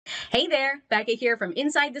Hey there, Becca here from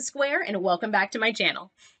Inside the Square, and welcome back to my channel.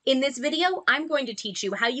 In this video, I'm going to teach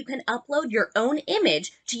you how you can upload your own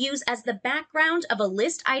image to use as the background of a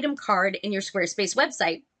list item card in your Squarespace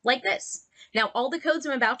website, like this. Now, all the codes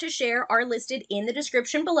I'm about to share are listed in the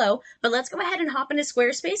description below, but let's go ahead and hop into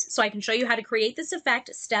Squarespace so I can show you how to create this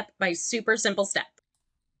effect step by super simple step.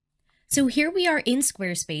 So here we are in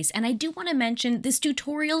Squarespace, and I do want to mention this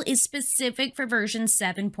tutorial is specific for version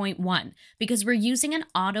 7.1 because we're using an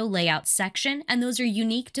auto layout section, and those are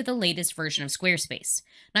unique to the latest version of Squarespace.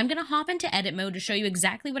 Now I'm going to hop into edit mode to show you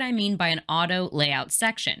exactly what I mean by an auto layout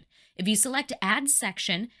section. If you select Add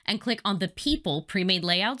Section and click on the People pre-made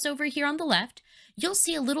layouts over here on the left, you'll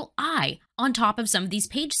see a little eye on top of some of these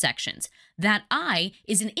page sections. That eye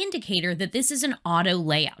is an indicator that this is an auto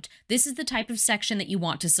layout. This is the type of section that you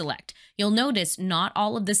want to select. You'll notice not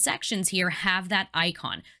all of the sections here have that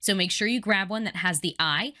icon, so make sure you grab one that has the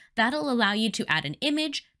eye. That'll allow you to add an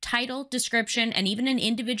image, title, description, and even an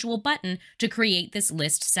individual button to create this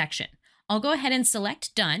list section. I'll go ahead and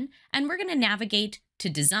select Done, and we're going to navigate to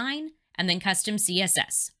Design and then Custom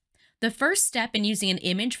CSS. The first step in using an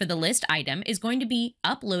image for the list item is going to be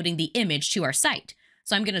uploading the image to our site.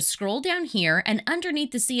 So I'm going to scroll down here, and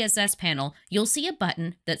underneath the CSS panel, you'll see a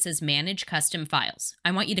button that says Manage Custom Files.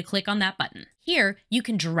 I want you to click on that button. Here, you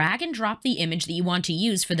can drag and drop the image that you want to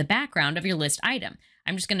use for the background of your list item.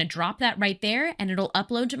 I'm just going to drop that right there, and it'll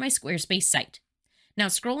upload to my Squarespace site. Now,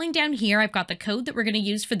 scrolling down here, I've got the code that we're going to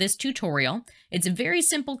use for this tutorial. It's a very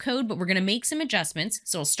simple code, but we're going to make some adjustments.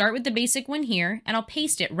 So I'll start with the basic one here, and I'll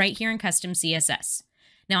paste it right here in Custom CSS.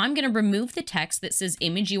 Now I'm going to remove the text that says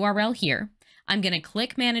image URL here. I'm going to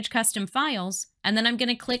click Manage Custom Files, and then I'm going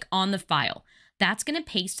to click on the file. That's going to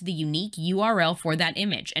paste the unique URL for that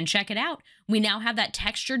image. And check it out. We now have that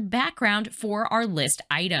textured background for our list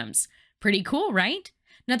items. Pretty cool, right?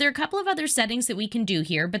 Now, there are a couple of other settings that we can do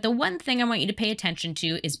here, but the one thing I want you to pay attention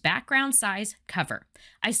to is background size cover.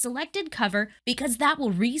 I selected cover because that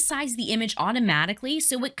will resize the image automatically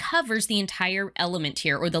so it covers the entire element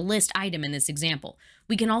here, or the list item in this example.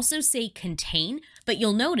 We can also say contain, but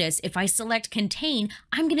you'll notice if I select contain,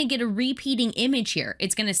 I'm going to get a repeating image here.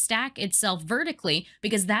 It's going to stack itself vertically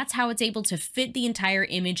because that's how it's able to fit the entire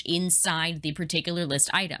image inside the particular list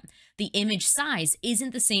item. The image size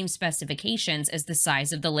isn't the same specifications as the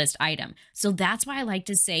size of the list item. So that's why I like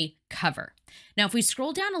to say cover. Now, if we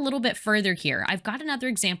scroll down a little bit further here, I've got another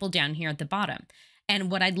example down here at the bottom. And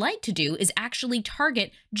what I'd like to do is actually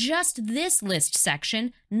target just this list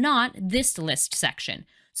section, not this list section.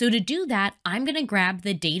 So to do that, I'm going to grab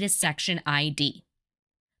the data section ID.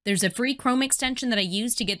 There's a free Chrome extension that I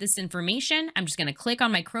use to get this information. I'm just going to click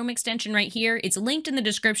on my Chrome extension right here. It's linked in the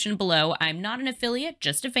description below. I'm not an affiliate,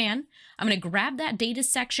 just a fan. I'm going to grab that data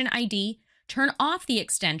section ID, turn off the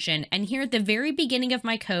extension, and here at the very beginning of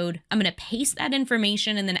my code, I'm going to paste that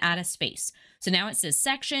information and then add a space. So now it says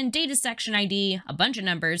section, data section ID, a bunch of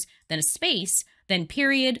numbers, then a space, then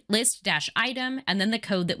period, list dash item, and then the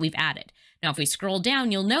code that we've added. Now, if we scroll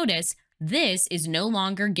down, you'll notice this is no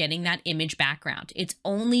longer getting that image background. It's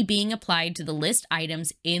only being applied to the list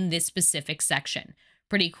items in this specific section.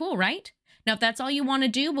 Pretty cool, right? Now, if that's all you want to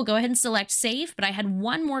do, we'll go ahead and select Save, but I had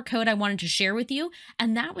one more code I wanted to share with you,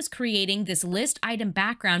 and that was creating this list item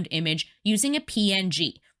background image using a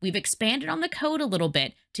PNG. We've expanded on the code a little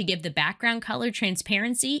bit to give the background color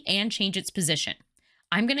transparency and change its position.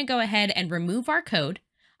 I'm going to go ahead and remove our code.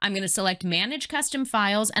 I'm going to select Manage Custom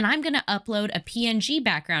Files, and I'm going to upload a PNG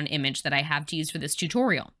background image that I have to use for this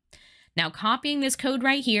tutorial. Now, copying this code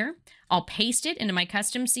right here, I'll paste it into my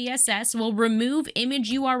custom CSS. We'll remove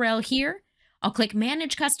image URL here. I'll click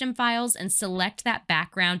Manage Custom Files and select that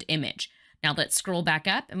background image. Now let's scroll back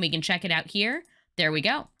up and we can check it out here. There we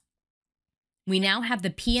go. We now have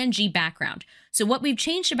the PNG background. So what we've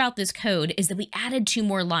changed about this code is that we added 2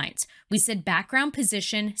 more lines. We said background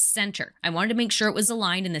position center. I wanted to make sure it was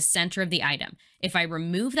aligned in the center of the item. If I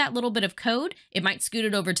remove that little bit of code, it might scoot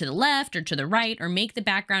it over to the left or to the right or make the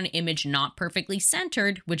background image not perfectly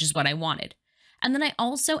centered, which is what I wanted. And then I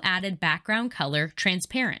also added background color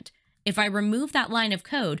transparent. If I remove that line of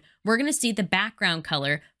code, we're going to see the background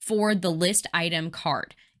color for the list item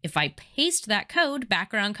card. If I paste that code,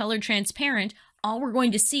 background color transparent, all we're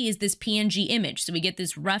going to see is this PNG image. So we get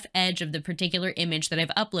this rough edge of the particular image that I've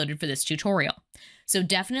uploaded for this tutorial. So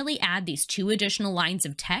definitely add these 2 additional lines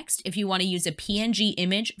of text if you want to use a PNG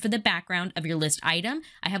image for the background of your list item.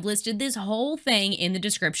 I have listed this whole thing in the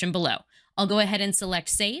description below. I'll go ahead and select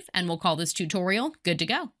Save, and we'll call this tutorial good to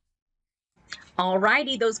go.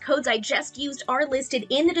 Alrighty, those codes I just used are listed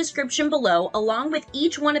in the description below, along with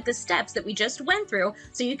each one of the steps that we just went through,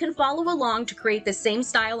 so you can follow along to create the same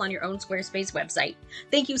style on your own Squarespace website.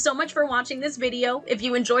 Thank you so much for watching this video. If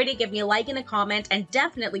you enjoyed it, give me a like and a comment, and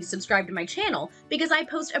definitely subscribe to my channel, because I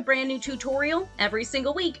post a brand new tutorial every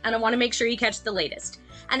single week, and I want to make sure you catch the latest.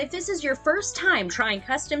 And if this is your first time trying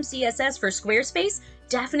custom CSS for Squarespace,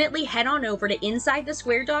 definitely head on over to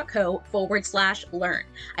insidethesquare.co/learn.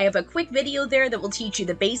 I have a quick video there that will teach you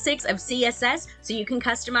the basics of CSS so you can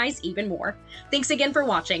customize even more. Thanks again for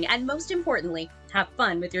watching, and most importantly, have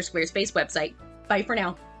fun with your Squarespace website. Bye for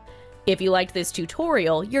now. If you liked this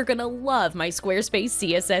tutorial, you're gonna love my Squarespace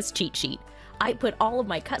CSS cheat sheet. I put all of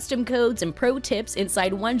my custom codes and pro tips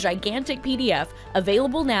inside one gigantic PDF,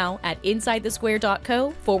 available now at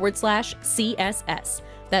insidethesquare.co/CSS.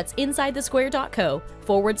 That's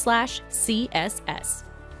insidethesquare.co/CSS.